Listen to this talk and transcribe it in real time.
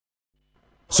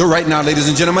So right now, ladies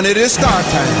and gentlemen, it is star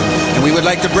time, and we would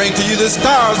like to bring to you the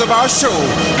stars of our show.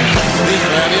 The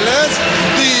fabulous,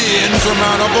 the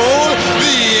insurmountable,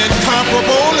 the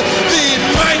incomparable, the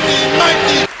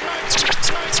mighty.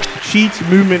 Sheets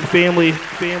Movement family. Ladies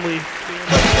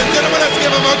and gentlemen, let's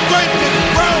give them a great big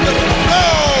round of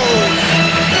applause.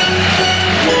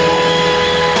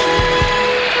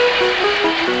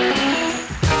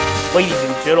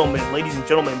 Ladies and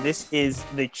gentlemen, this is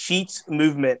the Cheats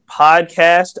Movement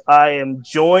podcast. I am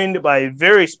joined by a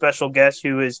very special guest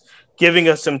who is giving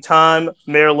us some time,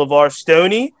 Mayor Levar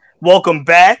Stoney. Welcome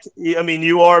back. I mean,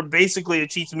 you are basically a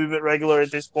Cheats Movement regular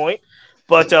at this point,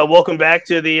 but welcome back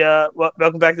to the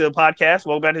podcast.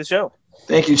 Welcome back to the show.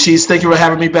 Thank you, Cheats. Thank you for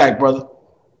having me back, brother.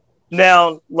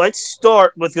 Now, let's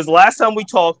start with, because last time we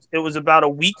talked, it was about a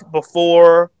week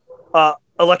before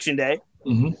Election Day.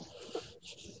 Mm-hmm.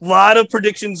 A lot of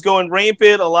predictions going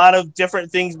rampant, a lot of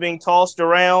different things being tossed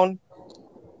around.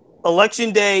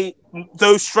 Election Day,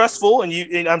 though stressful,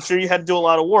 and I'm sure you had to do a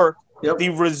lot of work, Yep. The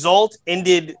result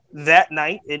ended that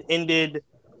night. It ended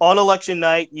on election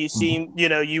night. You seem,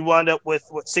 you wound up with,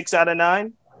 6 out of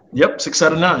 9? Yep, 6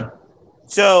 out of 9.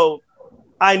 So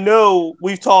I know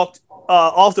we've talked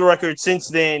off the record since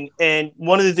then, and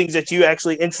one of the things that you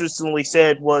actually interestingly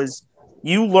said was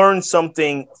you learned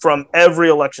something from every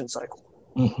election cycle.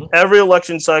 Mm-hmm. Every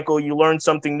election cycle, you learn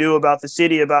something new about the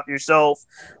city, about yourself.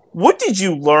 What did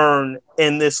you learn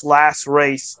in this last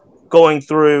race going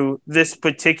through this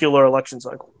particular election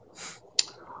cycle?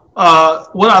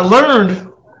 What I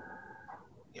learned,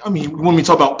 I mean, when we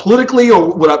talk about politically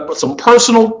or some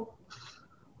personal?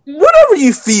 Whatever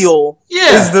you feel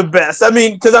is the best. I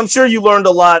mean, because I'm sure you learned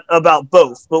a lot about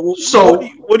both. But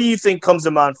what do you think comes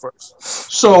to mind first?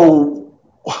 So,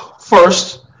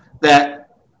 first, that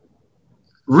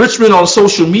Richmond on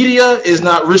social media is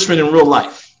not Richmond in real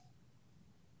life.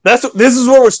 This is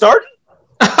where we're starting.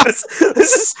 this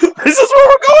is where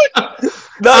we're going.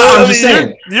 No, I'm just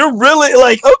saying. You're really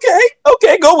like,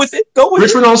 okay, go with it.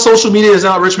 Richmond on social media is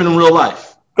not Richmond in real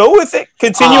life. Go with it.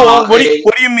 Continue on. What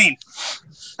do you mean?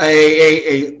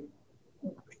 I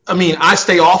mean, I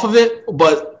stay off of it,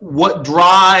 but what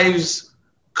drives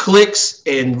clicks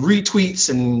and retweets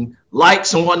and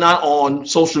likes and whatnot on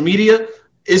social media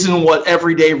isn't what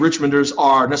everyday Richmonders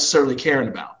are necessarily caring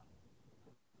about.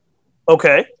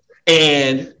 Okay.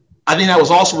 And I think that was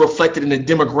also reflected in the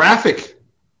demographic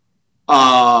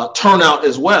turnout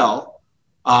as well.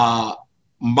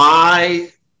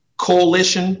 My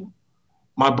coalition,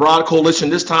 my broad coalition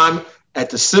this time,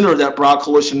 at the center of that broad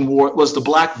coalition was the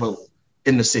black vote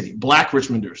in the city, black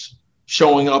Richmonders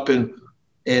showing up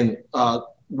in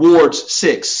wards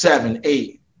 6, 7,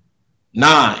 8,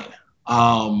 9,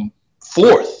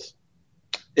 4th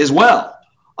as well.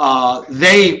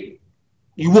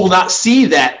 You will not see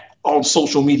that on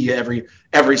social media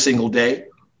every single day,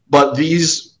 but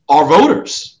these are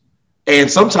voters.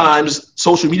 And sometimes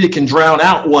social media can drown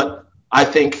out what I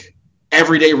think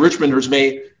everyday Richmonders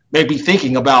may be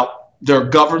thinking about their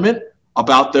government,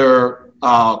 about their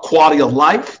quality of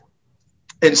life.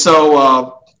 And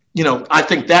so, I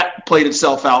think that played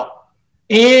itself out.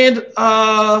 And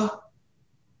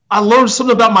I learned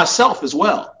something about myself as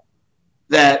well,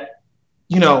 that,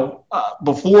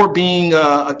 before being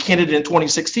a candidate in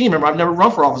 2016, remember, I've never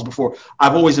run for office before.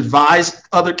 I've always advised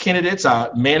other candidates,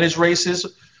 managed races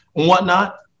and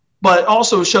whatnot, but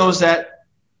also shows that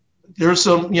there's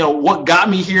some, what got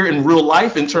me here in real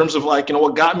life in terms of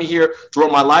what got me here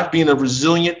throughout my life, being a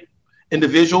resilient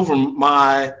individual from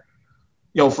my,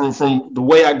 from the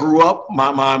way I grew up,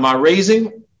 my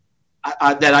raising,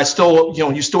 that I still,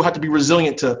 you still have to be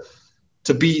resilient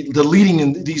to be the leading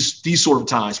in these sort of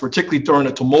times, particularly during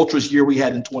the tumultuous year we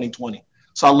had in 2020.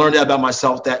 So I learned that about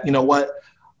myself, that,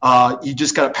 you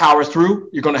just got to power through.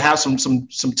 You're going to have some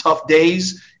tough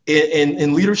days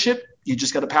in leadership. You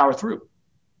just got to power through.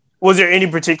 Was there any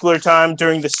particular time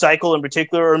during the cycle in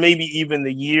particular, or maybe even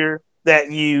the year,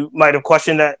 that you might have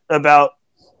questioned that about,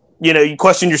 you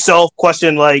question yourself,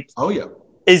 oh yeah,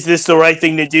 is this the right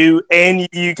thing to do? And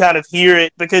you kind of hear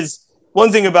it, because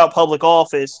one thing about public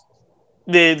office,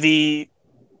 the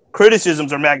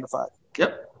criticisms are magnified.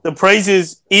 Yep. The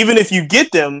praises, even if you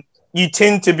get them, you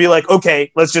tend to be like,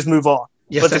 okay, let's just move on.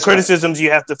 Yes, but the criticisms you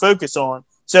have to focus on.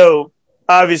 So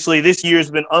obviously this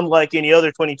year's been unlike any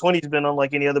other, 2020 has been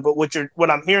unlike any other, but what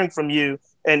I'm hearing from you,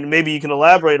 and maybe you can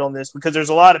elaborate on this, because there's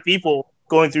a lot of people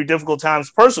going through difficult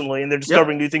times personally, and they're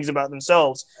discovering new things about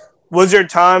themselves. Was there a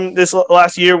time this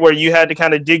last year where you had to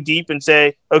kind of dig deep and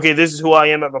say, okay, this is who I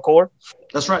am at my core?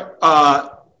 That's right.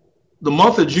 The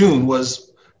month of June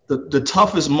was the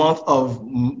toughest month of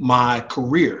my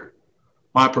career.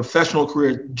 my professional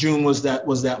career, June was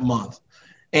that month.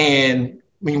 And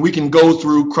I mean, we can go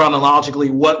through chronologically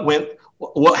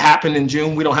what happened in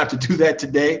June. We don't have to do that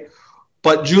today.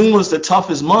 But June was the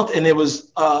toughest month, and it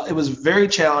was very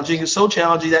challenging. It's so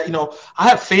challenging that I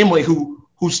have family who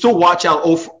still watch out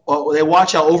over. They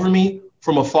watch out over me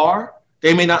from afar.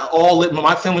 They may not all live.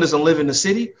 My family doesn't live in the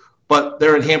city, but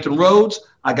they're in Hampton Roads.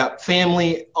 I got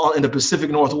family in the Pacific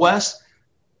Northwest.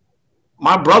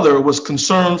 My brother was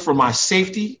concerned for my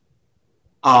safety.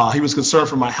 He was concerned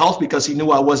for my health because he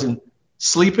knew I wasn't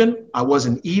sleeping, I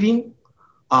wasn't eating,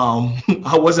 I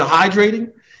wasn't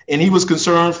hydrating, and he was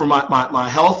concerned for my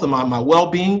health and my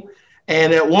well-being.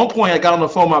 And at one point, I got on the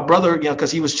phone with my brother,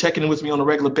 because he was checking in with me on a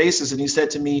regular basis, and he said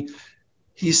to me,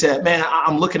 "Man,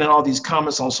 I'm looking at all these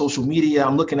comments on social media.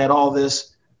 I'm looking at all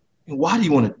this. Why do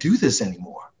you want to do this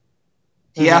anymore?"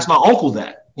 He asked my uncle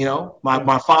that,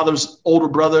 my father's older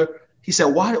brother. He said,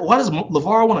 "Why does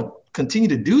Levar want to continue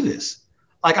to do this?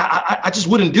 Like, I just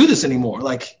wouldn't do this anymore.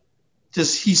 Like,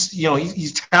 just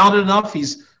he's talented enough,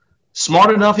 he's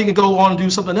smart enough, he can go on and do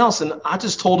something else." And I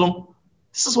just told him,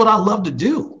 "This is what I love to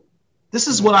do. This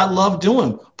is what I love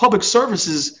doing. Public service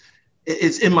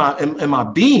is in my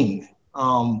being,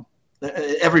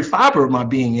 every fiber of my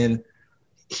being." And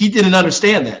he didn't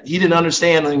understand that. He didn't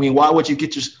understand. I mean, why would you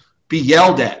be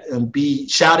yelled at and be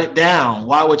shouted down?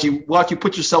 Why would you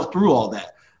put yourself through all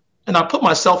that? And I put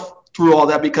myself through all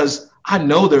that because I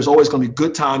know there's always going to be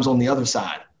good times on the other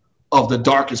side of the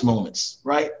darkest moments,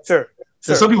 right? Sure.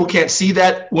 And some people can't see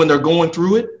that when they're going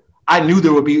through it. I knew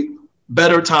there would be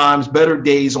better times, better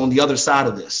days on the other side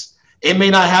of this. It may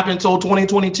not happen until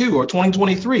 2022 or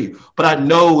 2023, but I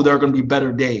know there are going to be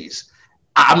better days.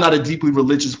 I'm not a deeply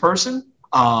religious person.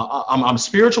 I'm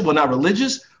spiritual, but not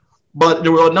religious. But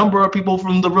there were a number of people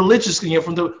from the religious,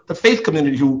 from the faith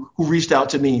community who reached out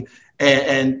to me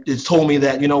and it's told me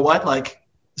that, like,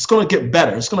 it's going to get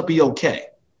better. It's going to be okay.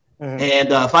 Mm-hmm.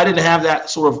 And if I didn't have that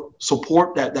sort of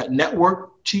support, that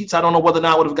network, Cheats, I don't know whether or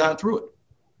not I would have gotten through it.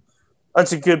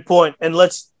 That's a good point. And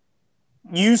let's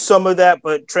use some of that,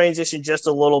 but transition just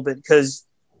a little bit, because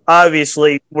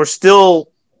obviously we're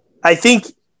still, I think,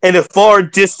 in a far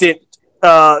distant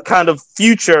kind of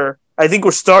future, I think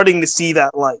we're starting to see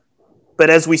that light. But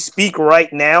as we speak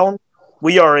right now,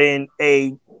 we are in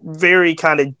a very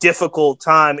kind of difficult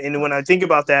time. And when I think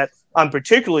about that, I'm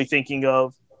particularly thinking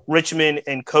of Richmond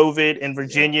and COVID and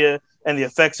Virginia and the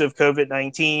effects of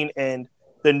COVID-19 and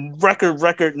the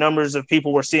record numbers of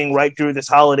people we're seeing right through this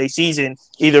holiday season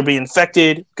either be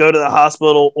infected, go to the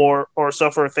hospital, or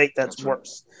suffer a fate that's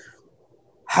worse.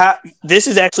 This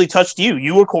has actually touched you.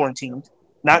 You were quarantined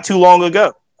not too long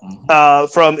ago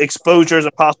from exposures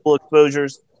and possible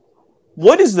exposures.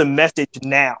 What is the message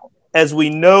now as we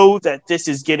know that this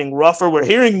is getting rougher? We're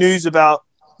hearing news about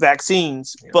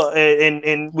vaccines, but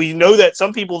and we know that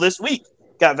some people this week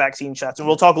got vaccine shots, and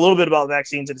we'll talk a little bit about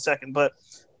vaccines in a second. But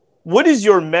what is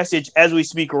your message as we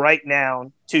speak right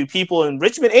now to people in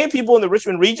Richmond and people in the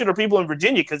Richmond region or people in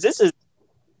Virginia? Because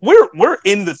we're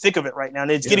in the thick of it right now,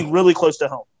 and it's getting really close to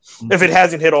home if it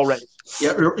hasn't hit already.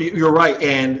 Yeah, you're right.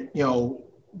 And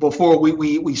before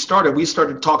we started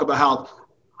to talk about how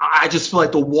I just feel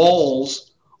like the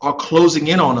walls are closing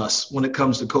in on us when it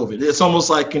comes to COVID. It's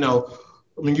almost like, I'm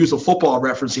going to use a football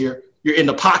reference here. You're in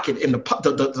the pocket, and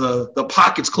the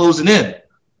pocket's closing in.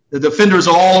 The defenders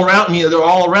are all around you. They're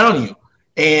all around you.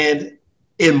 And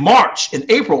in March, in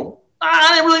April,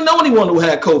 I didn't really know anyone who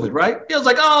had COVID, right? It was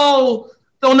like, oh,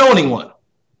 don't know anyone.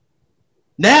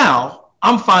 Now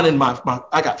I'm finding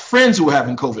I got friends who are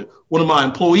having COVID. One of my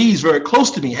employees very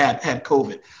close to me had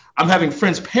COVID. I'm having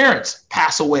friends' parents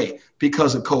pass away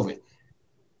because of COVID.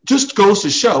 Just goes to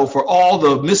show, for all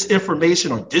the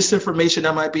misinformation or disinformation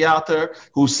that might be out there,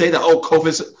 who say that, oh,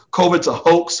 COVID's a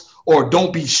hoax, or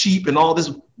don't be sheep and all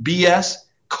this BS.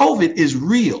 COVID is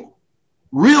real.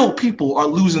 Real people are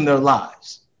losing their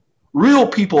lives. Real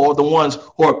people are the ones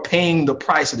who are paying the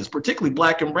price of this, particularly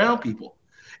Black and brown people.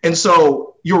 And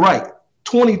so you're right.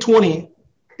 2020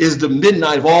 is the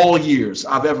midnight of all years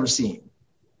I've ever seen.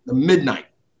 The midnight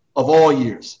of all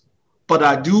years. But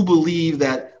I do believe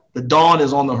that the dawn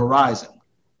is on the horizon,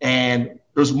 and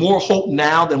there's more hope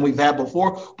now than we've had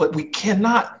before, but we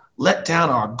cannot let down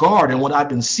our guard. And what I've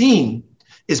been seeing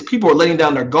is people are letting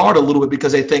down their guard a little bit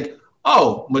because they think,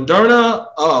 oh, Moderna,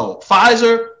 oh,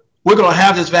 Pfizer, we're going to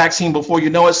have this vaccine before you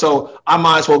know it, so I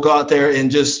might as well go out there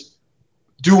and just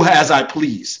do as I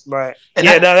please. Right. And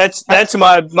that's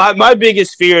my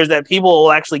biggest fear, is that people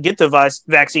will actually get the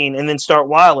vaccine and then start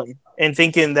wilding and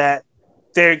thinking that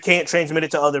they can't transmit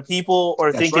it to other people,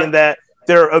 or thinking that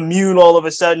they're immune all of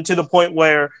a sudden, to the point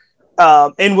where,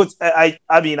 I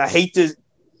hate to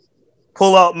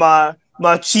pull out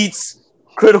my cheats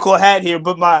critical hat here,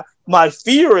 but my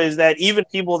fear is that even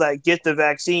people that get the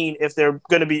vaccine, if they're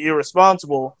going to be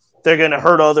irresponsible, they're going to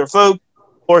hurt other folk,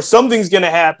 or something's going to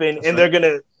happen, That's and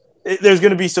right. there's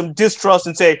going to be some distrust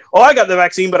and say, "Oh, I got the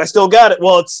vaccine, but I still got it."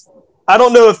 Well, I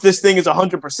don't know if this thing is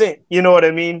 100%. You know what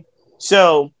I mean?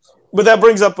 So, but that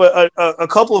brings up a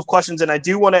couple of questions, and I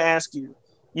do want to ask you.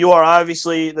 You are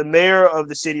obviously the mayor of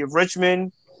the city of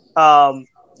Richmond. Um,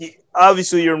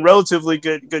 Obviously, you're in relatively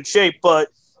good shape, but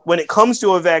when it comes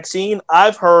to a vaccine,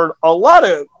 I've heard a lot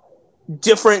of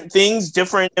different things,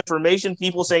 different information,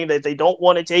 people saying that they don't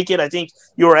want to take it. I think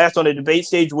you were asked on a debate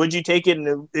stage, would you take it?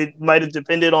 And it might have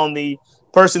depended on the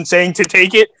person saying to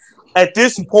take it. At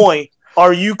this point,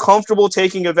 are you comfortable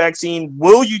taking a vaccine?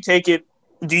 Will you take it?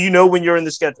 Do you know when you're in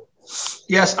the schedule?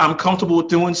 Yes, I'm comfortable with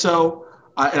doing so,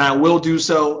 and I will do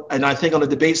so. And I think on the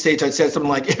debate stage, I said something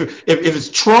like, if it's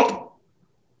Trump,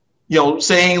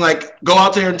 saying like, go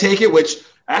out there and take it, which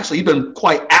actually he's been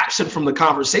quite absent from the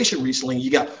conversation recently. You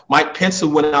got Mike Pence who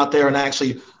went out there and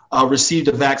actually received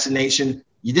a vaccination.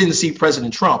 You didn't see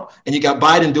President Trump, and you got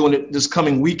Biden doing it this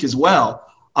coming week as well.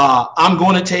 I'm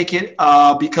going to take it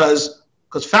because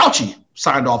Fauci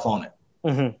signed off on it.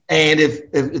 Mm-hmm. And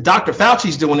if Dr.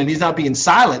 Fauci's doing it, he's not being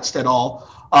silenced at all.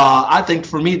 I think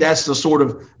for me, that's the sort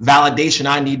of validation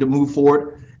I need to move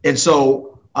forward. And so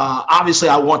obviously,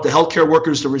 I want the healthcare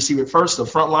workers to receive it first, the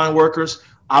frontline workers,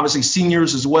 obviously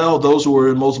seniors as well, those who are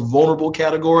in the most vulnerable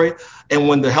category. And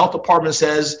when the health department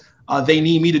says they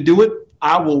need me to do it,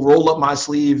 I will roll up my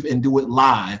sleeve and do it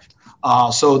live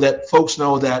so that folks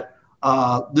know that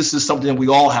this is something that we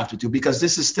all have to do, because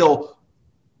this is still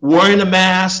wearing the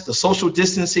mask, the social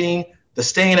distancing, the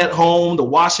staying at home, the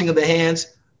washing of the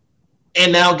hands,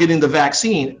 and now getting the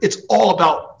vaccine. It's all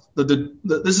about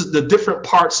this is the different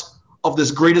parts of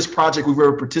this greatest project we've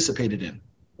ever participated in.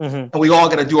 Mm-hmm. And we all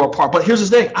got to do our part. But here's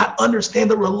the thing. I understand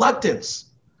the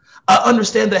reluctance. I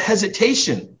understand the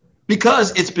hesitation,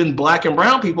 because it's been Black and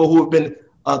brown people who have been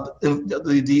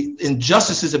the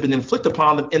injustices have been inflicted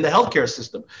upon them in the healthcare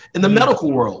system, in the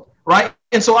medical world, right?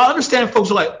 And so I understand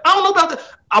folks are like, I don't know about that.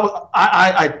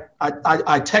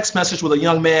 I text message with a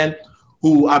young man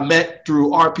who I met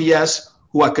through RPS,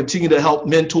 who I continue to help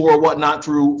mentor or whatnot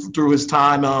through his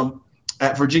time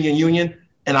at Virginia Union.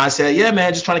 And I said, yeah,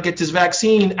 man, just trying to get this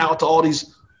vaccine out to all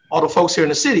the folks here in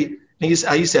the city. And he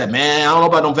said, man, I don't know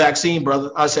about no vaccine,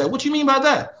 brother. I said, what you mean by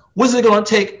that? What's it going to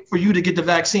take for you to get the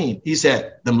vaccine? He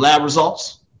said, them lab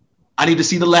results. I need to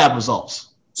see the lab results.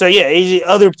 So yeah,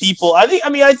 other people. I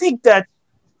think that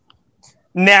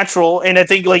natural, and I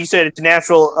think, like you said, it's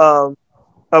natural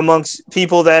amongst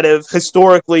people that have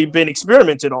historically been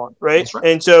experimented on, right? That's right.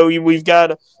 And so we've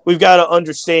got to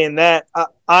understand that.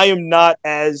 I am not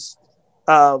as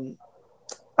I'm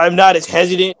not as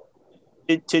hesitant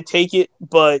to take it,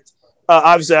 but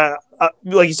obviously,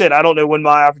 like you said, I don't know when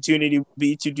my opportunity will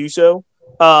be to do so.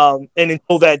 And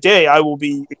until that day, I will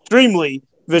be extremely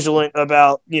vigilant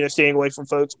about staying away from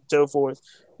folks and so forth.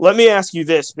 Let me ask you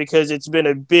this, because it's been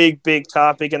a big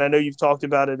topic, and I know you've talked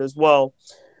about it as well.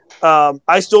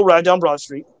 I still ride down Broad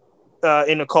Street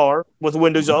in a car with the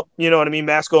windows up, you know what I mean,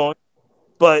 mask on,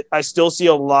 but I still see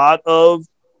a lot of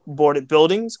boarded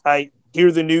buildings. I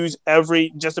hear the news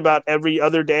just about every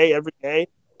other day, every day,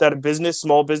 that a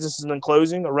small business has been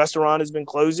closing, a restaurant has been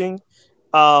closing.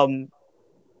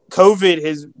 COVID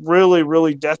has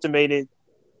really decimated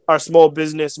our small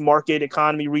business market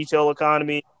economy, retail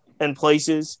economy, and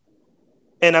places.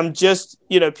 And I'm just,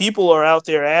 people are out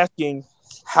there asking,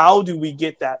 how do we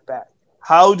get that back?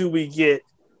 How do we get,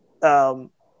 a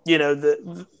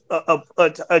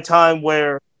time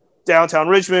where downtown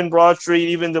Richmond, Broad Street,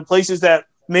 even the places that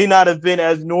may not have been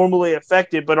as normally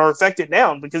affected, but are affected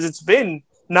now because it's been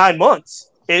 9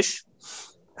 months ish.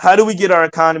 How do we get our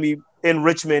economy in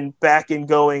Richmond back and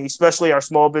going, especially our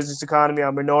small business economy,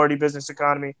 our minority business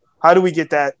economy? How do we get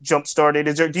that jump started?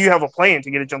 Do you have a plan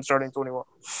to get it jump started in 21?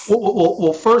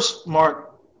 Well, first,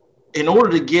 Mark, in order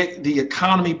to get the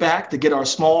economy back, to get our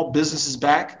small businesses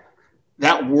back,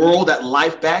 that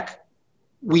life back,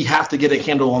 we have to get a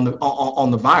handle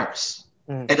on the virus.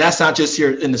 Mm. And that's not just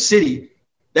here in the city.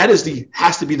 That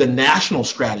has to be the national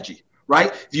strategy,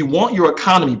 right? If you want your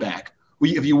economy back,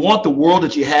 if you want the world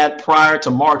that you had prior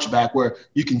to March back, where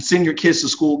you can send your kids to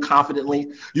school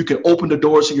confidently, you can open the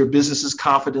doors to your businesses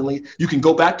confidently, you can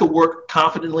go back to work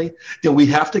confidently, then we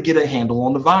have to get a handle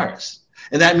on the virus.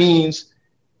 And that means,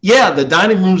 yeah, the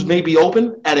dining rooms may be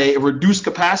open at a reduced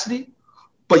capacity,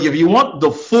 but if you want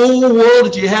the full world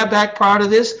that you had back prior to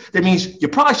this, that means you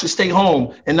probably should stay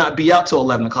home and not be out till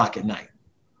 11 o'clock at night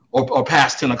or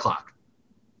past 10 o'clock,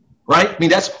 right? I mean,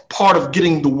 that's part of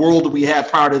getting the world that we had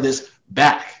prior to this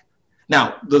back.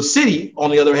 Now, the city,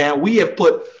 on the other hand, we have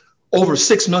put over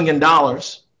 $6 million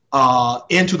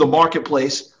into the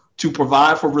marketplace to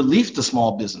provide for relief to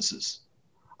small businesses.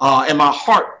 And my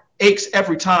heart aches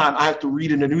every time I have to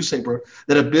read in the newspaper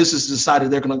that a business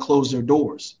decided they're going to close their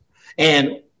doors.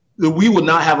 And we would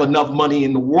not have enough money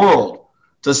in the world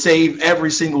to save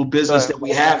every single business that we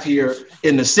have here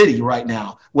in the city right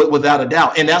now, without a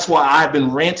doubt. And that's why I've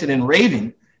been ranting and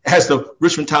raving, as the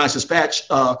Richmond Times-Dispatch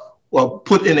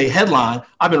put in a headline.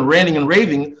 I've been ranting and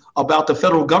raving about the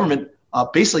federal government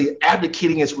basically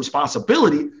abdicating its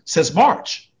responsibility since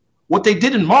March. What they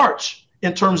did in March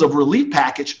in terms of relief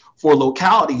package for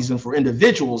localities and for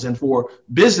individuals and for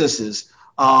businesses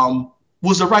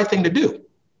was the right thing to do.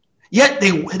 Yet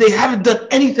they haven't done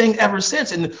anything ever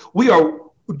since. And we are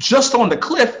just on the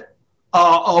cliff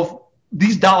of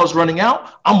these dollars running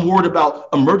out. I'm worried about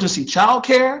emergency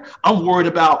childcare. I'm worried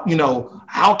about,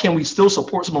 how can we still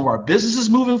support some of our businesses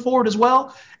moving forward as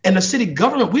well? And the city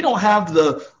government, we don't have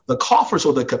the coffers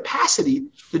or the capacity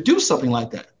to do something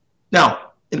like that.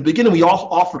 Now, in the beginning, we all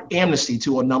offered amnesty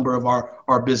to a number of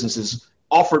our businesses,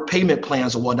 offered payment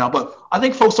plans and whatnot. But I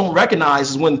think folks don't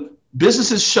recognize is when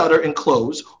businesses shutter and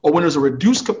close, or when there's a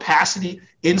reduced capacity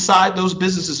inside those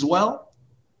businesses as well,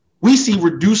 we see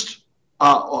reduced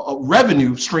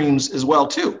revenue streams as well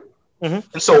too. Mm-hmm.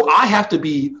 And so I have to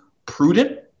be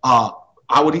prudent.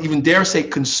 I would even dare say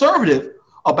conservative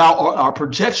about our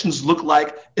projections look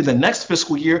like in the next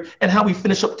fiscal year and how we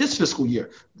finish up this fiscal year.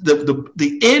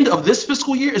 The end of this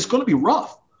fiscal year is going to be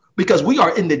rough because we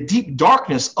are in the deep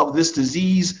darkness of this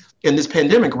disease and this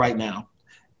pandemic right now.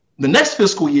 The next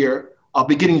fiscal year,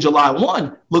 beginning July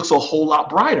 1, looks a whole lot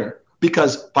brighter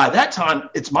because by that time,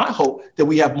 it's my hope that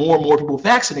we have more and more people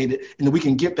vaccinated and that we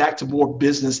can get back to more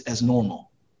business as normal.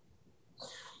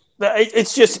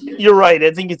 It's just, you're right.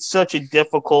 I think it's such a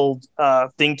difficult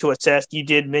thing to assess. You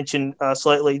did mention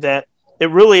slightly that it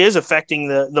really is affecting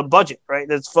the budget, right?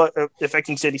 That's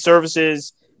affecting city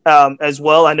services as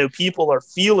well. I know people are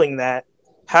feeling that.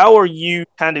 How are you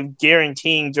kind of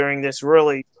guaranteeing during this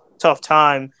really tough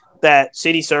time that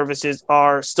city services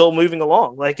are still moving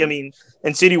along?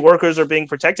 And city workers are being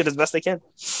protected as best they can.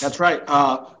 That's right.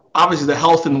 Obviously, the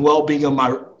health and well-being of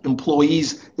my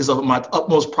employees is of my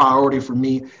utmost priority for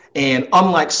me. And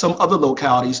unlike some other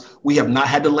localities, we have not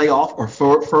had to lay off or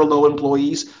furlough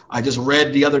employees. I just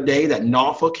read the other day that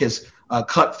Norfolk has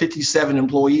cut 57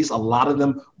 employees, a lot of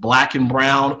them Black and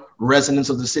brown residents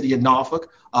of the city of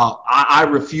Norfolk. I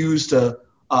refuse to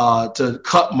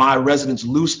cut my residents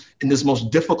loose in this most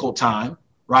difficult time,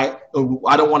 right?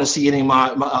 I don't want to see any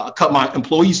of cut my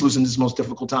employees loose in this most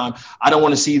difficult time. I don't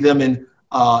want to see them in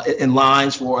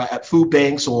lines at food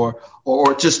banks or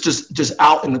just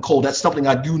out in the cold. That's something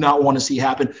I do not want to see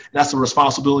happen. And that's the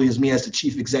responsibility as me as the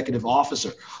chief executive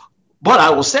officer. But I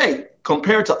will say,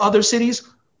 compared to other cities,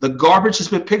 the garbage has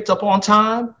been picked up on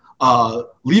time.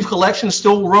 Leaf collection is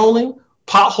still rolling.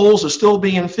 Potholes are still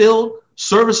being filled.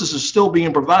 Services are still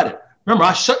being provided. Remember,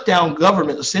 I shut down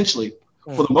government essentially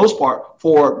for the most part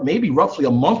for maybe roughly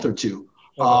a month or two,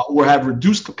 where I have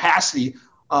reduced capacity,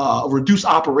 reduced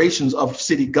operations of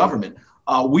city government.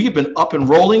 We have been up and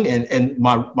rolling, and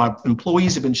my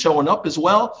employees have been showing up as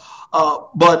well.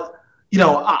 But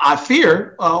I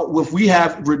fear if we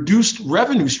have reduced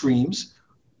revenue streams,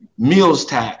 meals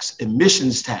tax,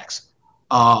 emissions tax,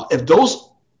 if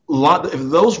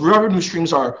those revenue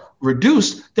streams are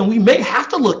reduced, then we may have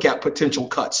to look at potential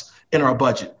cuts in our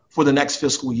budget for the next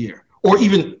fiscal year, or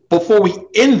even before we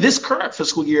end this current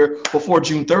fiscal year before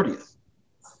June 30th.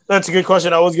 That's a good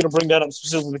question. I was going to bring that up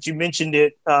specifically, but you mentioned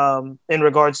it in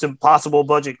regards to possible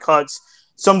budget cuts.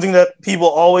 Something that people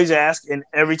always ask, and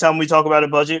every time we talk about a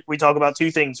budget, we talk about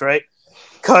two things, right?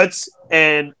 Cuts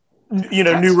and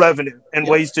new revenue and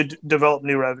ways to develop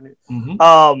new revenue.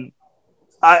 Mm-hmm.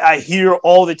 I hear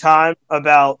all the time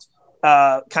about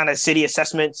kind of city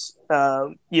assessments,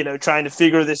 trying to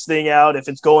figure this thing out. If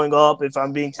it's going up, if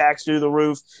I'm being taxed through the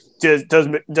roof,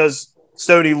 does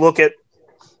Stoney look at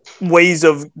ways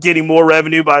of getting more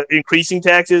revenue by increasing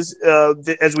taxes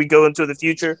as we go into the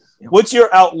future? Yep. What's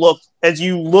your outlook as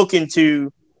you look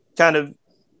into kind of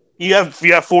you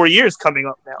have 4 years coming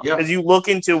up now? Yep. As you look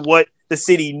into what the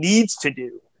city needs to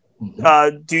do,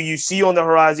 do you see on the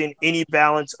horizon any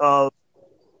balance of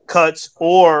cuts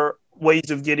or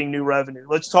ways of getting new revenue?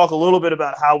 Let's talk a little bit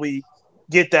about how we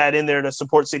get that in there to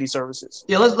support city services.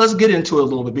 Yeah, let's get into it a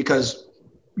little bit, because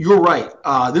you're right.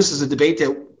 This is a debate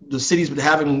that the city's been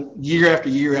having year after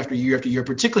year after year after year,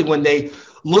 particularly when they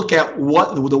look at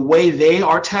the way they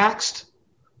are taxed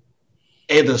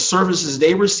and the services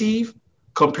they receive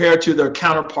compared to their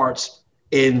counterparts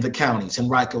in the counties, in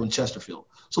Rico and Chesterfield.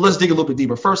 So let's dig a little bit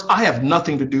deeper. First, I have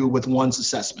nothing to do with one's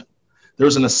assessment.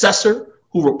 There's an assessor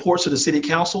who reports to the city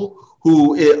council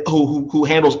who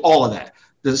handles all of that.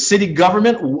 The city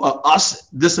government, us,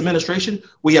 this administration,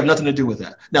 we have nothing to do with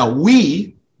that. Now,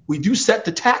 we do set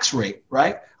the tax rate,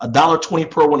 right?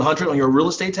 $1.20 per 100 on your real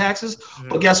estate taxes. Mm-hmm.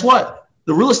 But guess what?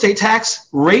 The real estate tax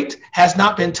rate has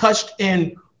not been touched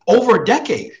in over a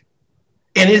decade.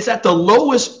 And it's at the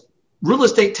lowest real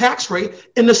estate tax rate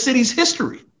in the city's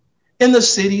history.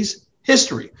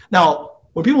 Now,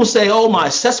 when people say, oh, my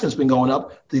assessment's been going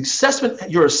up,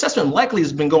 your assessment likely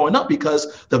has been going up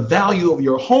because the value of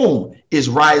your home is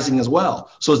rising as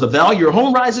well. So as the value of your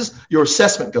home rises, your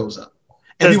assessment goes up.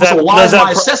 And people say, why is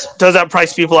my assessment? Does that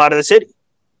price people out of the city?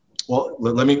 Well,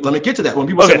 let me get to that. When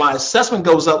people say my assessment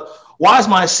goes up, why is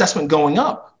my assessment going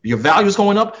up? Your value is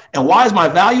going up. And why is my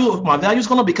value is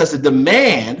going up? Because the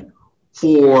demand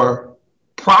for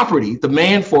property,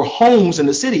 demand for homes in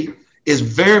the city is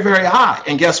very, very high.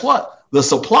 And guess what? The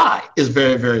supply is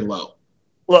very, very low.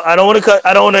 Well, I don't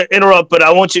want to interrupt, but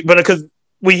I want you, but because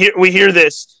we hear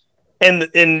this, and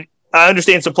I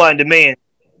understand supply and demand.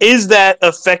 Is that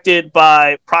affected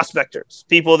by prospectors,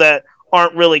 people that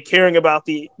aren't really caring about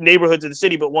the neighborhoods of the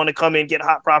city, but want to come in, get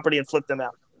hot property, and flip them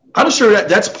out? I'm sure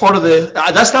that's part of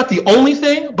that's not the only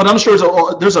thing, but I'm sure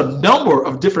there's a number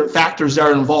of different factors that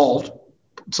are involved.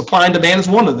 Supply and demand is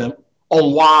one of them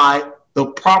on why the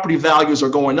property values are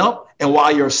going up and why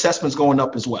your assessment's going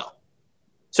up as well.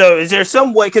 So is there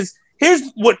some way, because here's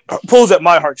what pulls at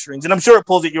my heartstrings, and I'm sure it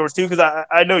pulls at yours too, because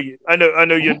I know you. I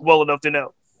know you well enough to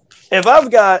know. If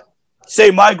I've got,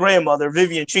 say, my grandmother,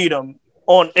 Vivian Cheatham,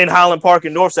 in Highland Park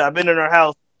in Northside, I've been in her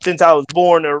house since I was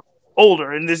born or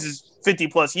older, and this is 50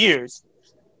 plus years.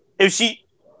 If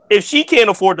she can't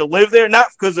afford to live there, not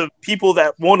because of people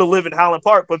that want to live in Highland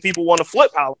Park, but people want to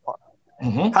flip Highland Park.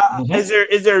 Mm-hmm.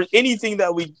 Is there anything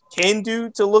that we can do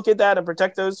to look at that and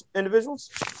protect those individuals?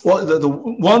 Well, the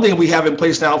one thing we have in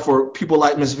place now for people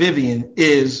like Miss Vivian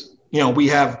is, we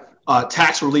have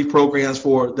tax relief programs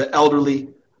for the elderly,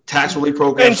 tax relief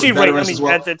programs for veterans as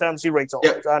well. At the time, she rates all.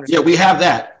 Yeah, we have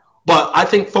that. But I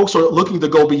think folks are looking to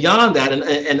go beyond that.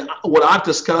 And what I've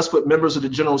discussed with members of the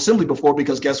General Assembly before,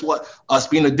 because guess what? Us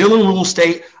being a Dillon Rule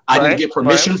state, I need to get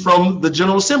permission from the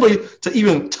General Assembly to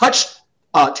even touch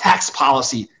tax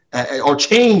policy or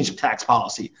change tax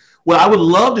policy. What I would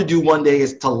love to do one day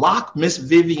is to lock Miss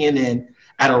Vivian in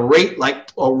at a rate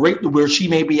where she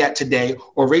may be at today,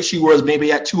 or rate she was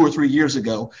maybe at 2 or 3 years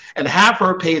ago, and have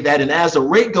her pay that. And as the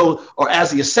rate goes, or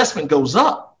as the assessment goes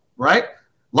up, right?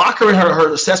 Lock her in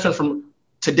her assessment from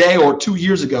today or 2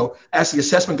 years ago. As the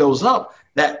assessment goes up,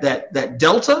 that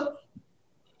delta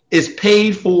is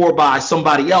paid for by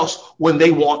somebody else when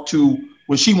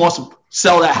she wants to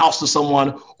sell that house to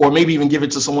someone, or maybe even give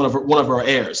it to one of her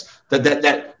heirs.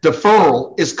 That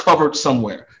deferral is covered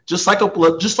somewhere, just like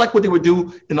what they would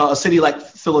do in a city like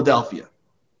Philadelphia.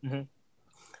 Mm-hmm.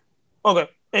 Okay,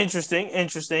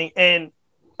 interesting. And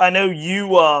I know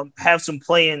you have some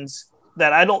plans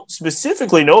that I don't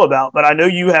specifically know about, but I know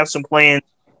you have some plans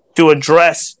to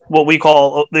address what we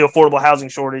call the affordable housing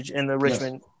shortage in the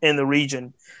Richmond in the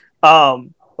region.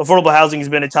 Affordable housing has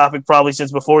been a topic probably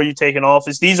since before you taken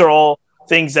office. These are all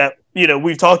things that,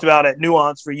 we've talked about at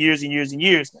Nuance for years and years and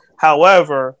years.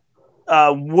 However,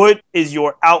 what is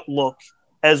your outlook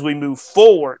as we move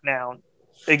forward now,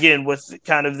 again, with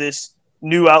kind of this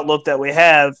new outlook that we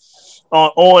have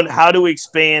on how do we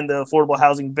expand the affordable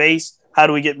housing base? How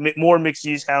do we get more mixed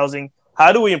use housing?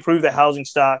 How do we improve the housing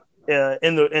stock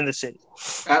in the city?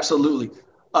 Absolutely.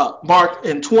 Mark,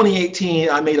 in 2018,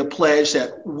 I made a pledge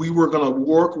that we were going to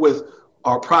work with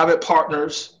our private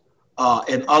partners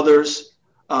and others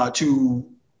to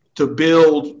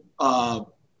build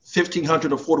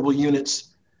 1,500 affordable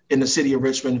units in the city of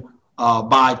Richmond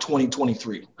by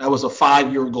 2023. That was a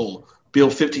 5-year goal,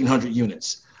 build 1,500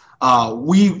 units.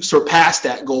 We surpassed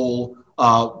that goal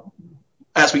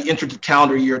as we entered the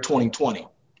calendar year 2020.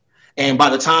 And by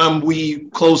the time we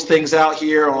close things out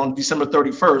here on December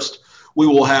 31st, we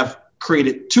will have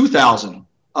created 2,000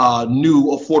 new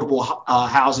affordable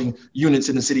housing units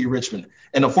in the city of Richmond.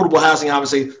 And affordable housing,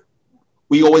 obviously,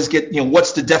 we always get,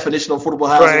 what's the definition of affordable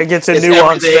housing? Right, it gets a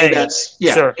nuanced thing. That's,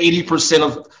 sure. 80%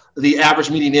 of the average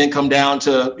median income down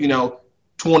to,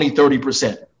 20,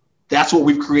 30%. That's what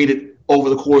we've created over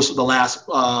the course of the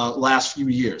last few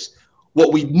years.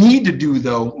 What we need to do,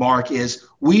 though, Mark, is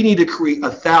we need to create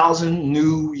 1,000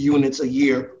 new units a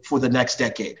year for the next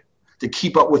decade to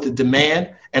keep up with the demand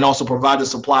and also provide the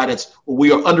supply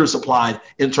we are undersupplied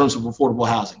in terms of affordable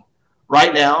housing.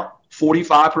 Right now,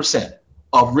 45%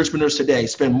 of Richmonders today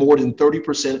spend more than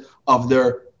 30% of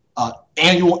their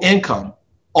annual income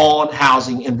on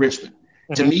housing in Richmond.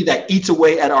 To me, that eats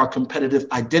away at our competitive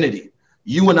identity.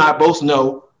 You and I both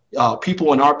know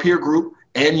people in our peer group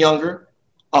and younger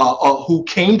who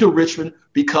came to Richmond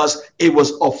because it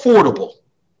was affordable.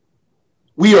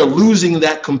 We are losing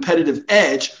that competitive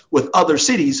edge with other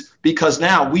cities because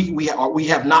now we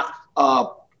have not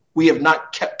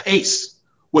kept pace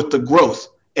with the growth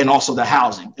and also the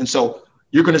housing. And so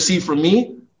you're going to see from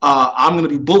me, I'm going to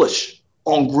be bullish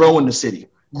on growing the city,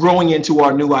 growing into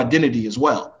our new identity as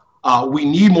well. We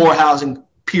need more housing,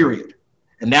 period.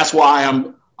 And that's why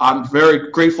I'm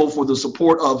very grateful for the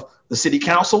support of the city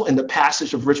council and the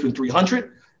passage of Richmond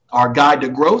 300, our guide to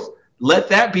growth. Let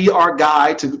that be our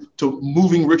guide to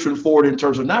moving Richmond forward in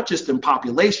terms of not just in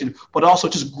population, but also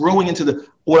just growing into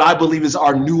what I believe is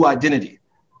our new identity.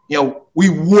 We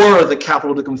were the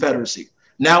capital of the Confederacy.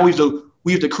 Now we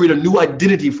have to create a new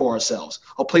identity for ourselves,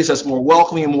 a place that's more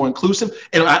welcoming and more inclusive.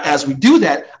 And as we do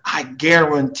that, I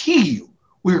guarantee you,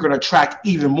 we're going to attract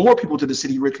even more people to the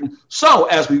city of Richmond. So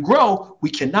as we grow, we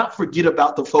cannot forget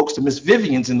about the folks, the Miss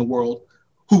Vivians in the world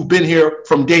who've been here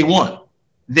from day one.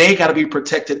 They got to be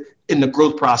protected in the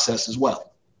growth process as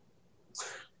well.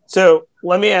 So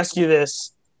let me ask you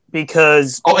this,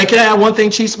 because and can I add one thing,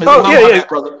 Chief Smith? Yeah,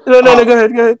 brother. No, go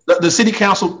ahead. The city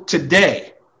council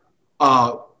today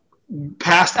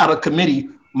passed out of committee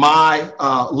my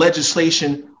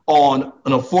legislation on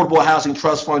an affordable housing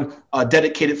trust fund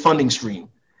dedicated funding stream.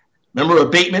 Remember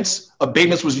abatements?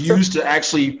 Abatements was used to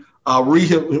actually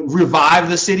revive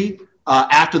the city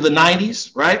after the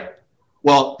 90s, right?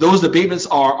 Well, those abatements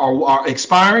are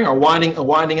expiring, are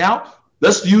winding out.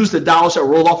 Let's use the dollars that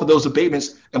roll off of those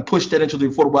abatements and push that into the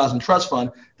Affordable Housing Trust Fund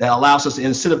that allows us to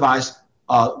incentivize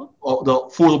the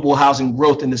affordable housing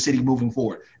growth in the city moving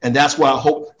forward. And that's what I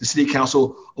hope the city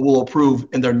council will approve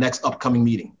in their next upcoming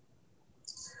meeting.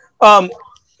 Okay,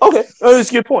 that's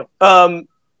a good point.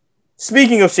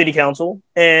 Speaking of city council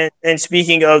and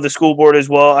speaking of the school board as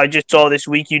well, I just saw this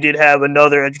week you did have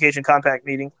another education compact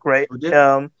meeting, right?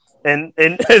 And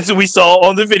as we saw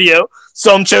on the video,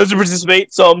 some chose to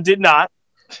participate, some did not.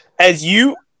 As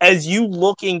you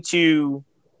look into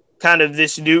kind of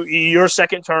this your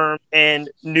second term and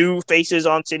new faces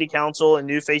on city council and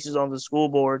new faces on the school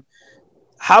board,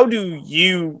 how do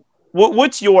you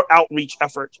what's your outreach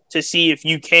effort to see if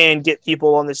you can get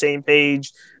people on the same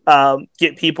page,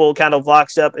 get people kind of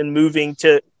locked up and moving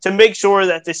to make sure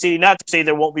that the city, not to say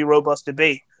there won't be robust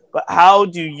debate, but how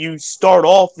do you start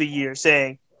off the year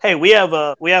saying, hey, we have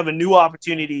a new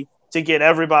opportunity to get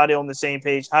everybody on the same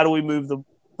page? How do we move the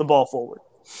ball forward?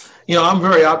 I'm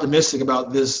very optimistic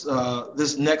about this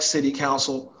next city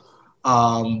council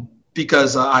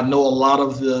because I know a lot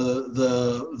of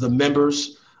the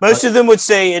members. Most of them would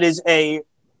say it is a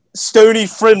Stoney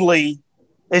friendly,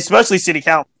 especially city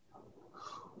council.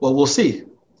 Well, we'll see.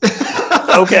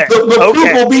 Okay. The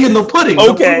proof will be in the pudding.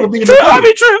 Okay. True.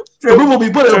 The proof will be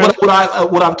put in.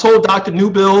 What I've told Dr.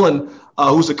 Newbill and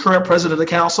who's the current president of the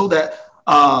council that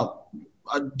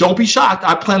don't be shocked.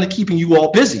 I plan on keeping you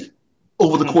all busy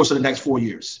over the course of the next 4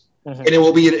 years. And it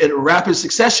will be in rapid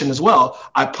succession as well.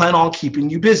 I plan on keeping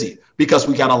you busy because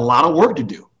we got a lot of work to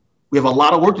do. We have a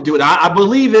lot of work to do. And I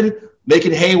believe in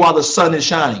making hay while the sun is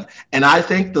shining. And I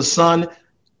think the sun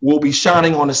will be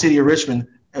shining on the city of Richmond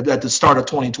at the start of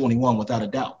 2021, without a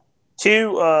doubt.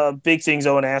 Two big things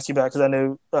I want to ask you about, because I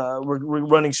know we're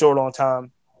running short on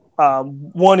time.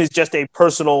 One is just a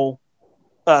personal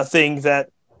thing that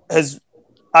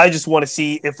I just want to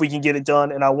see if we can get it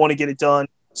done, and I want to get it done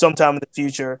sometime in the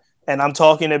future. And I'm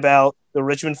talking about the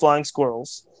Richmond Flying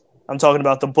Squirrels. I'm talking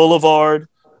about the Boulevard,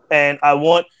 and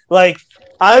I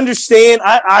understand,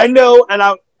 I know, and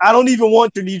I don't even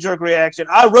want your knee-jerk reaction.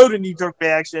 I wrote a knee-jerk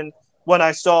reaction when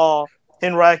I saw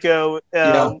Henrico,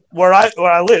 where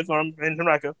I live. I'm in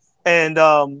Henrico, and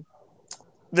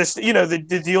this,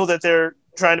 the deal that they're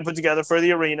trying to put together for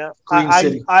the arena.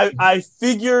 I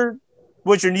figured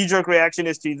what your knee-jerk reaction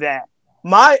is to that.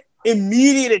 My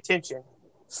immediate attention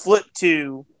flipped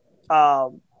to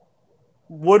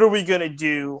what are we going to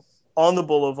do on the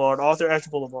Boulevard, Arthur Ashe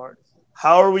Boulevard?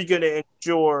 How are we going to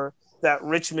ensure that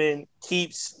Richmond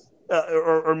keeps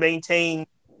or maintain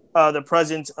the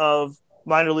presence of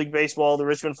minor league baseball? The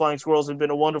Richmond Flying Squirrels have been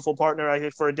a wonderful partner, I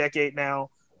think, for a decade now.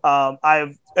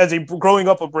 Growing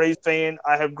up a Braves fan,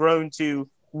 I have grown to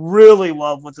really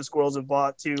love what the Squirrels have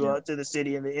brought to the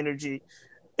city and the energy.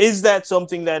 Is that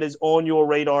something that is on your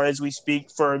radar as we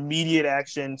speak for immediate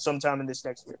action sometime in this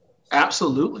next year?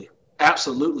 Absolutely.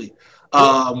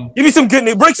 Give me some good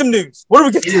news. Break some news. What are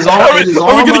we going to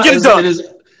get it done?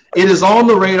 It is on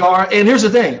the radar. And here's the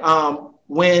thing.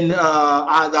 When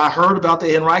I heard about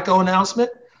the Henrico announcement,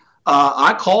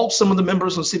 I called some of the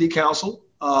members on city council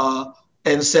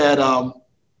and said,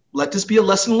 let this be a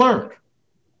lesson learned.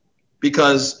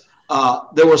 Because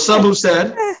there were some who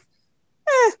said,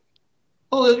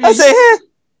 oh, I say,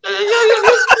 you're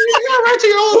right to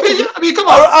your own opinion. I mean, come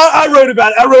on. I wrote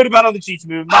about it. I wrote about it on the Cheats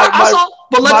Move. I saw,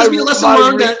 but let this be a lesson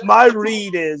learned. My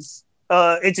read is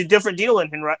it's a different deal in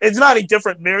Henry. It's not a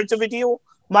different merits of a deal.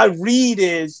 My read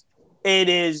is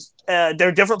there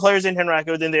are different players in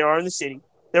Henrico than there are in the city.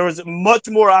 There was much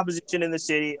more opposition in the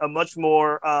city, a much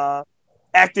more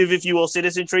active, if you will,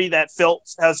 citizenry that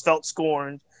has felt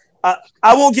scorned.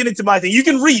 I won't get into my thing. You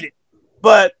can read it,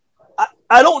 but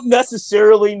I don't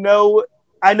necessarily know.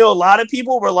 I know a lot of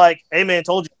people were like, "Hey, man,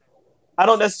 told you." I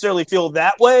don't necessarily feel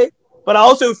that way, but I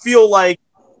also feel like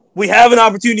we have an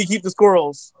opportunity to keep the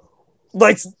squirrels.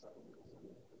 Like,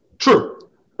 true.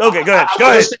 Okay, go ahead. Go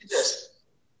ahead. Say this.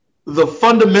 The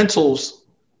fundamentals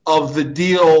of the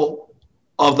deal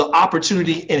of the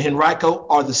opportunity in Henrico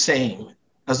are the same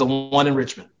as the one in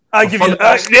Richmond. I wrote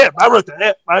that.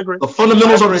 Yeah, I agree. The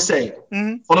fundamentals are the same.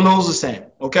 Mm-hmm. Fundamentals are the same.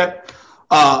 Okay.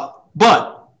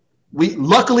 But we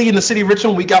luckily in the city of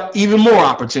Richmond, we got even more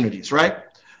opportunities, right?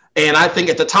 And I think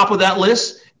at the top of that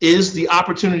list is the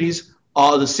opportunities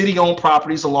the city-owned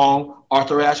properties along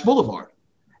Arthur Ashe Boulevard.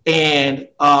 And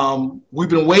we've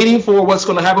been waiting for what's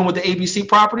going to happen with the ABC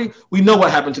property. We know what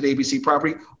happened to the ABC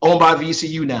property owned by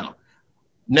VCU now.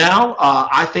 Now,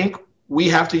 I think we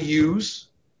have to use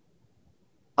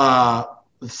the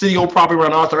city-owned property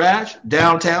around Arthur Ashe,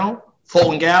 downtown,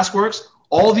 Fulton Gas Works,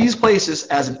 all these places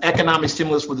as an economic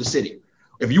stimulus for the city.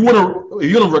 If you're going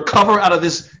to recover out of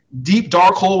this deep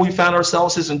dark hole we found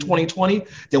ourselves in 2020,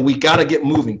 then we got to get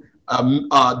moving.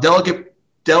 Delegate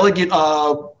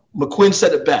McQuinn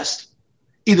said it best.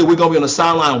 Either we're going to be on the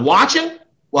sideline watching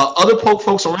while other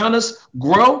folks around us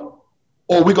grow,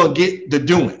 or we're going to get the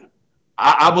doing.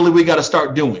 I believe we got to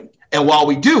start doing. And while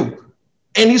we do,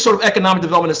 any sort of economic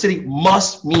development in the city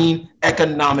must mean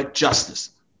economic justice.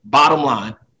 Bottom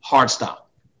line, hard stop.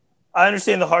 I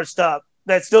understand the hard stop.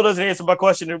 That still doesn't answer my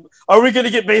question. Are we going to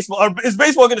get baseball? Or is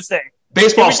baseball going to stay?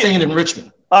 Baseball staying in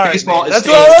Richmond. All right, baseball is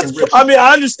staying in Richmond. I mean,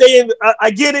 I understand.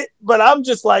 I get it, but I'm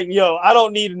just like, I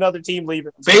don't need another team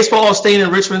leaving. Baseball is staying in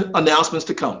Richmond. Announcements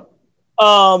to come.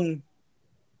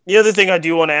 The other thing I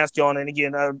do want to ask you on, and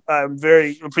again, I'm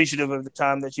very appreciative of the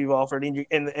time that you've offered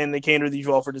and the candor that you've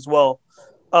offered as well.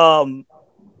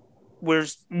 We're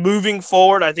moving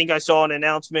forward. I think I saw an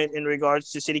announcement in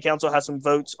regards to City Council has some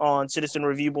votes on Citizen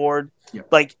Review Board. Yep.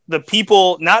 Like the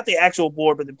people, not the actual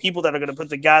board, but the people that are going to put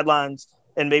the guidelines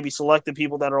and maybe select the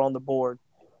people that are on the board.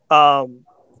 And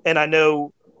I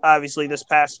know, obviously, this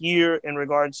past year in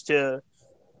regards to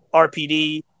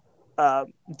RPD,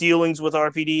 dealings with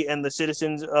RPD and the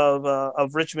citizens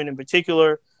of Richmond in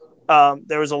particular,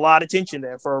 there was a lot of tension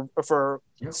there for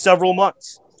yep. several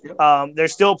months. Yep.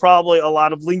 There's still probably a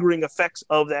lot of lingering effects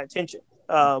of that tension.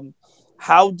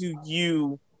 How do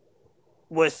you,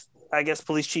 with, I guess,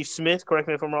 Police Chief Smith, correct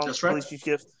me if I'm wrong, That's right. Police Chief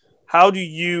Gift, how do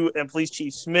you and Police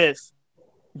Chief Smith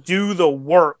do the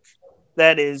work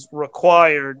that is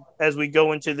required as we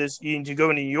go into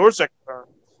your second term?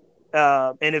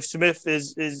 And if Smith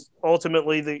is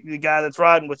ultimately the guy that's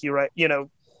riding with you, right?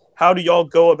 How do y'all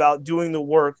go about doing the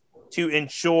work to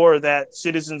ensure that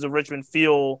citizens of Richmond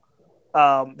feel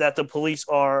that the police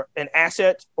are an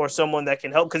asset or someone that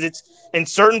can help? Because it's in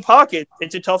certain pockets,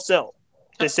 it's a tough sell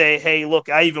to say, hey, look,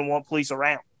 I even want police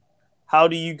around. How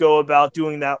do you go about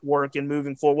doing that work and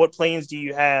moving forward? What plans do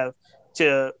you have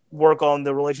to work on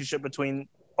the relationship between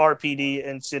RPD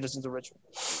and citizens of Richmond?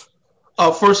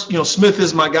 First, Smith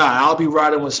is my guy. I'll be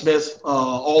riding with Smith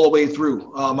all the way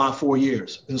through my 4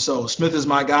 years. And so Smith is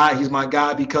my guy. He's my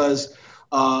guy because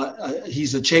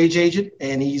he's a change agent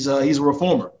and he's a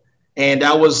reformer. And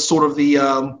that was sort of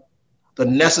the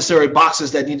necessary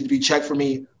boxes that needed to be checked for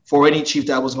me for any chief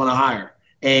that I was going to hire.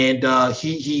 And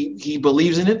he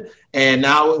believes in it. And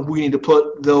now we need to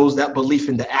put that belief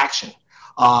into action.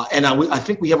 And I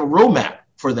think we have a roadmap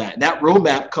for that. And that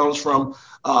roadmap comes from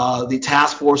the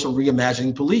task force on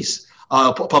reimagining police,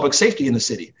 public safety in the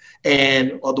city.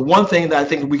 And the one thing that I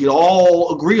think we could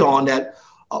all agree on that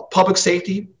public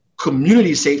safety,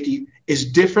 community safety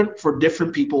is different for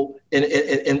different people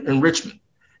in Richmond.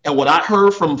 And what I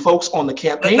heard from folks on the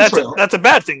campaign trail. That's a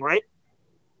bad thing, right?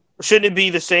 Shouldn't it be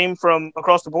the same from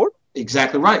across the board?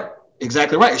 Exactly right.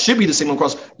 Exactly right. It should be the same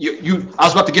across. I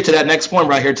was about to get to that next point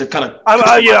right here to kind of.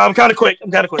 I'm kind of quick.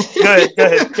 Go ahead. Like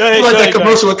that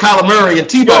commercial with Kyler Murray and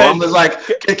Tebow. I'm just like,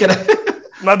 can I?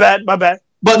 My bad.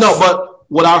 But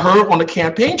what I heard on the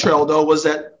campaign trail though was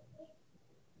that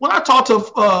when I talked to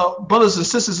brothers and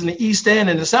sisters in the East End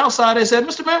and the South Side, they said,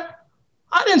 Mr. Mayor,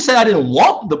 I didn't say I didn't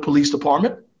want the police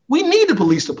department. We need the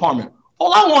police department.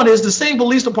 All I want is the same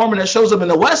police department that shows up in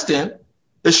the West End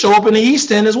to show up in the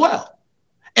East End as well.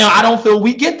 And I don't feel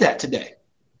we get that today.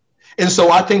 And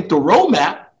so I think the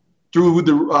roadmap through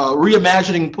the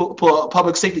reimagining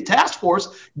public safety task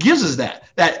force gives us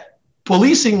that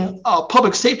policing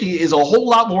public safety is a whole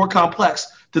lot more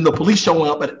complex than the police showing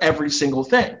up at every single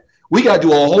thing. We got to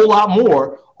do a whole lot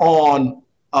more on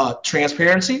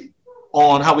transparency,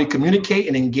 on how we communicate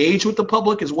and engage with the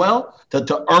public as well,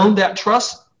 to earn that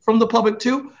trust from the public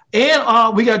too.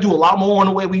 And we got to do a lot more on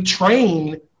the way we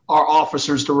train our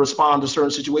officers to respond to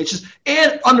certain situations,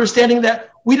 and understanding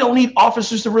that we don't need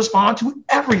officers to respond to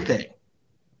everything.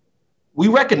 We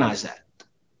recognize that.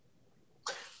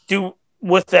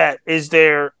 With that, is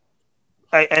there,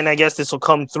 and I guess this will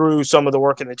come through some of the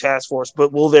work in the task force,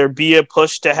 but will there be a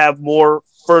push to have more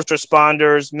first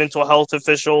responders, mental health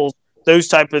officials, those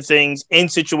type of things in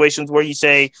situations where you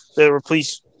say the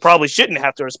police probably shouldn't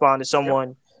have to respond to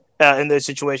someone in those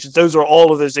situations?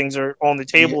 All of those things are on the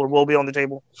table or will be on the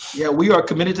table. Yeah, we are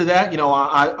committed to that.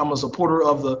 I'm a supporter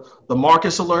of the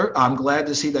Marcus Alert. I'm glad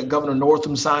to see that Governor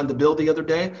Northam signed the bill the other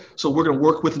day. So we're going to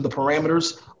work within the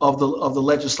parameters of the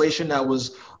legislation that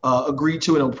was agreed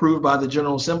to and approved by the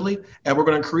General Assembly, and we're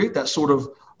going to create that sort of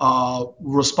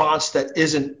response that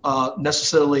isn't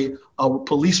necessarily a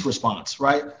police response,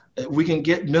 right? We can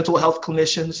get mental health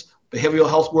clinicians, behavioral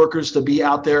health workers to be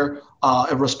out there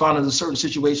and respond to certain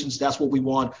situations. That's what we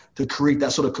want to create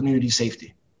that sort of community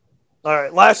safety. All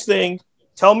right. Last thing,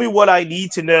 tell me what I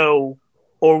need to know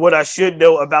or what I should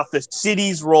know about the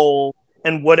city's role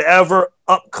in whatever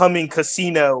upcoming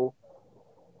casino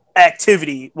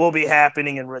activity will be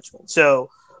happening in Richmond. So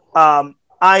I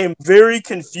am very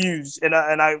confused, and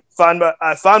I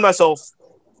find myself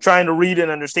trying to read and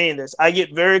understand this. I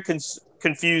get very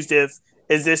confused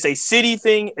is this a city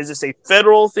thing? Is this a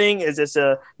federal thing? Is this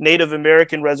a Native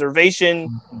American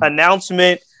reservation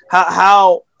announcement?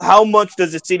 How much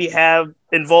does the city have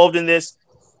involved in this?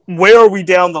 Where are we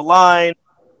down the line?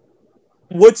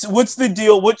 What's the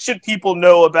deal? What should people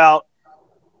know about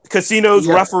casinos,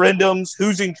 referendums?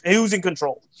 Who's in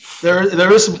control?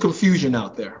 There is some confusion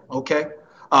out there, okay?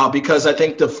 Because I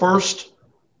think the first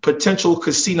potential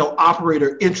casino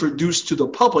operator introduced to the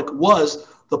public was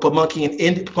the Pamunkey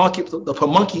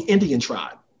Indian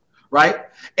tribe, right?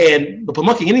 And the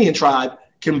Pamunkey Indian tribe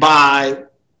can buy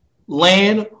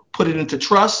land, put it into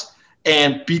trust,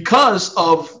 and because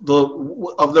of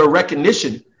their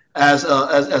recognition as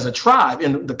a tribe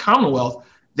in the Commonwealth,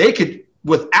 they could,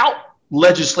 without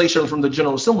legislation from the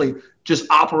General Assembly, just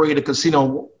operate a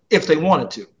casino if they wanted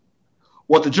to.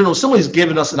 What the General Assembly has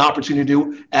given us an opportunity to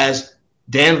do, as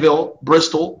Danville,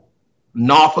 Bristol,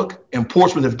 Norfolk, and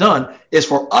Portsmouth have done, is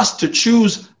for us to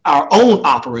choose our own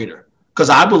operator. Because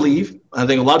I think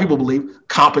a lot of people believe,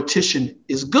 competition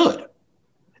is good.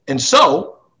 And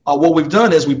so what we've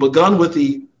done is we've begun with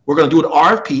we're going to do an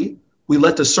RFP. We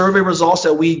let the survey results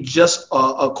that we just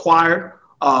acquired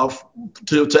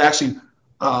to actually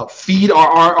feed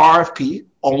our RFP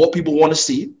on what people want to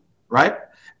see, right?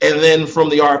 And then from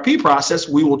the RFP process,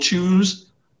 we will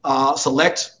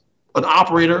select an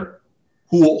operator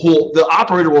who the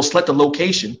operator will select a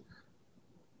location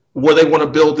where they want to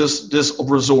build this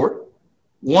resort.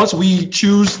 Once we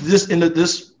choose this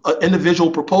individual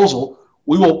proposal,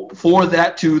 we will forward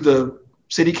that to the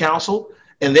city council,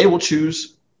 and they will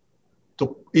choose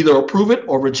to either approve it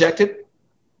or reject it.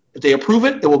 If they approve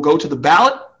it, it will go to the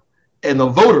ballot, and the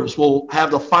voters will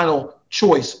have the final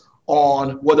choice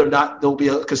on whether or not there will be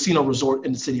a casino resort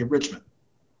in the city of Richmond.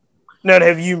 Now,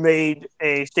 have you made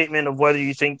a statement of whether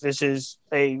you think this is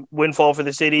a windfall for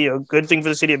the city, a good thing for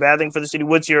the city, a bad thing for the city?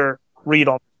 What's your read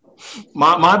on it?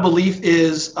 My belief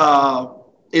is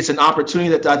it's an opportunity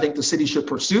that I think the city should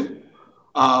pursue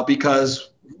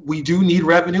because we do need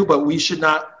revenue, but we should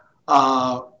not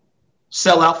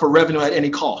sell out for revenue at any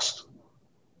cost.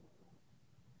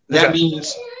 That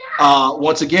means,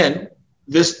 once again,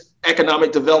 this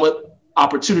economic development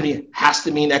opportunity has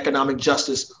to mean economic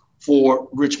justice for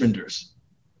Richmonders.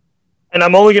 And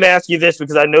I'm only going to ask you this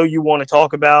because I know you want to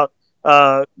talk about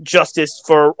justice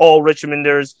for all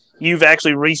Richmonders. You've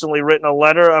actually recently written a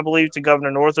letter, I believe, to Governor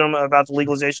Northam about the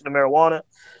legalization of marijuana.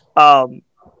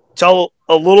 Tell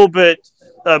a little bit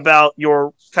about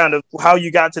your kind of how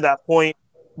you got to that point,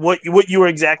 what you were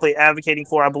exactly advocating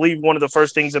for. I believe one of the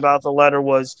first things about the letter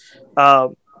was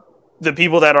the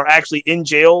people that are actually in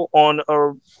jail on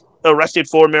arrested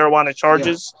for marijuana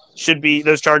charges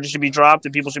those charges should be dropped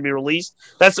and people should be released.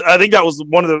 I think that was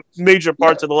one of the major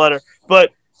parts of the letter.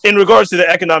 But in regards to the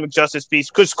economic justice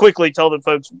piece, just quickly tell the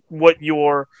folks what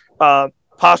your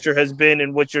posture has been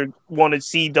and what you want to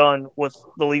see done with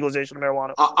the legalization of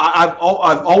marijuana? I've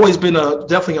always been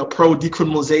definitely a pro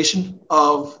decriminalization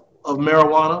of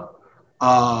marijuana,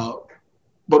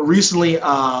 but recently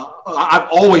I've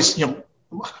always I'm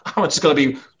just going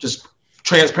to be just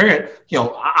transparent.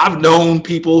 I've known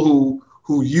people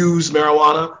who use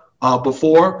marijuana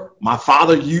before. My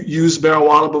father used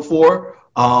marijuana before,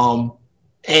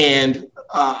 and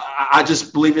I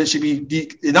just believe it should be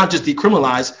not just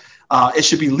decriminalized. It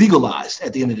should be legalized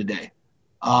at the end of the day.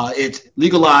 It's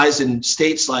legalized in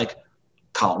states like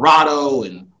Colorado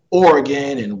and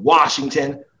Oregon and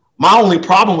Washington. My only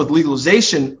problem with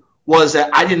legalization was that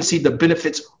I didn't see the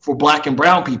benefits for Black and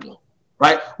brown people,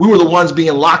 right? We were the ones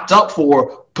being locked up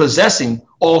for possessing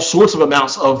all sorts of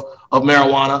amounts of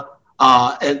marijuana,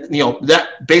 and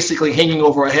that basically hanging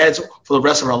over our heads for the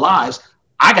rest of our lives.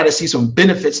 I got to see some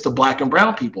benefits to Black and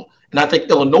brown people. And I think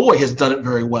Illinois has done it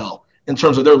very well in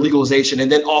terms of their legalization,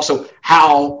 and then also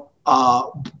how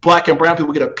Black and brown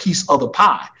people get a piece of the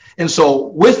pie. And so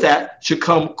with that should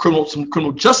come some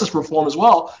criminal justice reform as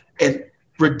well, and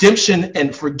redemption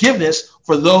and forgiveness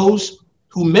for those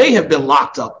who may have been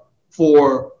locked up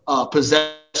for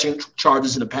possession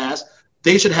charges in the past.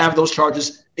 They should have those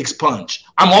charges expunged.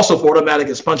 I'm also for automatic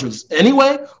expungements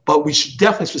anyway, but we should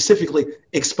definitely specifically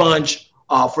expunge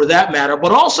for that matter.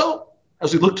 But also,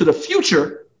 as we look to the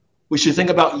future, we should think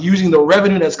about using the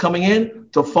revenue that's coming in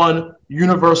to fund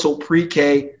universal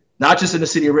pre-K, not just in the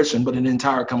city of Richmond, but in the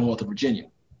entire Commonwealth of Virginia.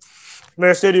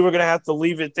 Mayor City, we're going to have to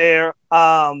leave it there.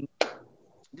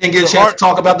 Didn't get a chance to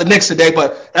talk about the Knicks today,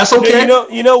 but that's okay.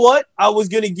 You know what? I was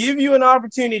going to give you an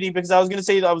opportunity because I was going to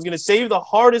say that I was going to save the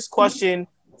hardest question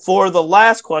for the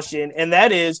last question, and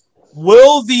that is,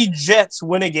 will the Jets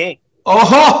win a game?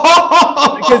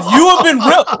 Oh, because you have been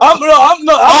real.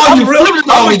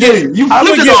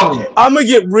 I'm gonna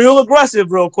get real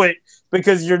aggressive real quick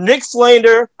because your Knicks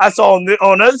slander. I saw on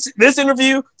this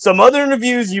interview, some other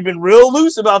interviews. You've been real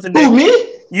loose about the Knicks. Who,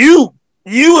 me?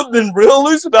 You have been real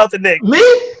loose about the Knicks. Me?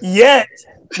 Yet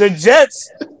the Jets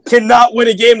cannot win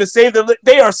a game to save them.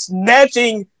 They are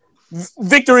snatching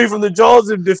victory from the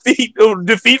jaws of defeat, or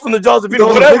defeat from the jaws of defeat,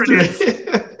 whatever it is.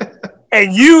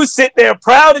 And you sit there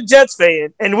proud of Jets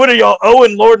fan, and what are y'all? Oh,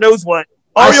 and Lord knows what.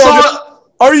 Are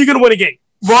you going to win a game?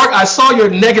 Mark, I saw your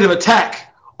negative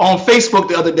attack on Facebook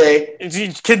the other day.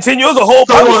 Continue the whole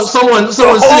post. Someone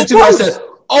sent it to me. I said,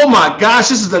 "Oh my gosh,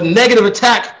 this is a negative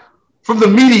attack from the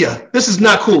media. This is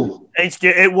not cool."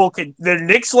 It will. The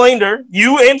Nick slander,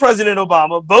 you and President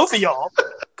Obama, both of y'all,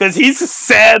 because he's a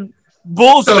sad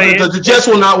Bulls fan. The Jets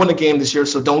will not win a game this year,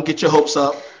 so don't get your hopes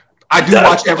up. I do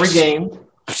watch every game.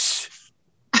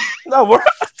 No, are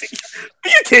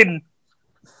you kidding?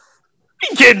 Are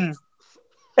you kidding?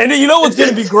 And then you know what's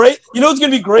going to be great? You know what's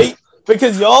going to be great?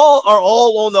 Because y'all are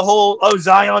all on the whole,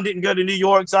 Zion didn't go to New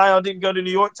York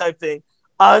type thing.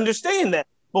 I understand that.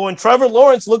 But when Trevor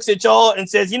Lawrence looks at y'all and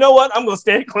says, you know what? I'm going to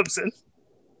stay at Clemson.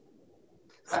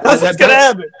 That's what's going to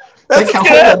happen. That's what's going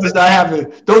to happen. Does not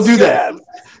happen. Don't do that.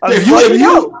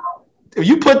 If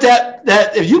you put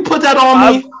that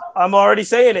on me. I'm already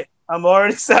saying it. I'm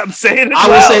saying it. I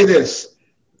will say this: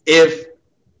 if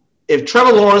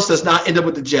Trevor Lawrence does not end up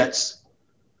with the Jets,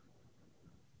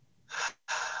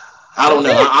 I don't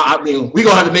know. I mean, we're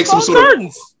gonna have to make some sort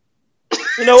of.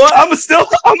 You know what? I'm still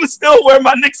wear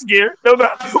my Knicks gear. No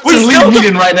matter. Leave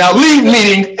meeting right now. Leave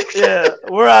meeting. Yeah,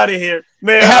 we're out of here,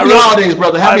 man. Happy holidays,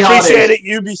 brother. Happy holidays. I appreciate it.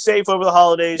 You be safe over the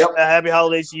holidays. Yep. Happy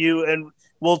holidays to you, and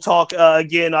we'll talk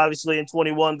again, obviously in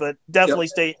 21. But definitely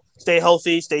stay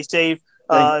healthy, stay safe.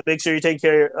 Make sure you take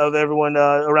care of everyone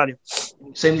around you.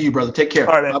 Same to you, brother. Take care.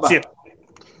 All right, man. Bye-bye. See you.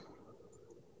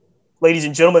 Ladies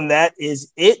and gentlemen, that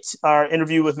is it. Our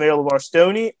interview with Mayor Levar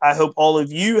Stoney. I hope all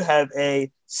of you have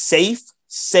a safe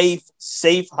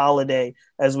holiday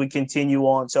as we continue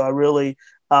on. So I really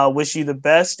wish you the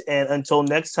best. And until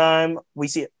next time, we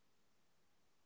see it.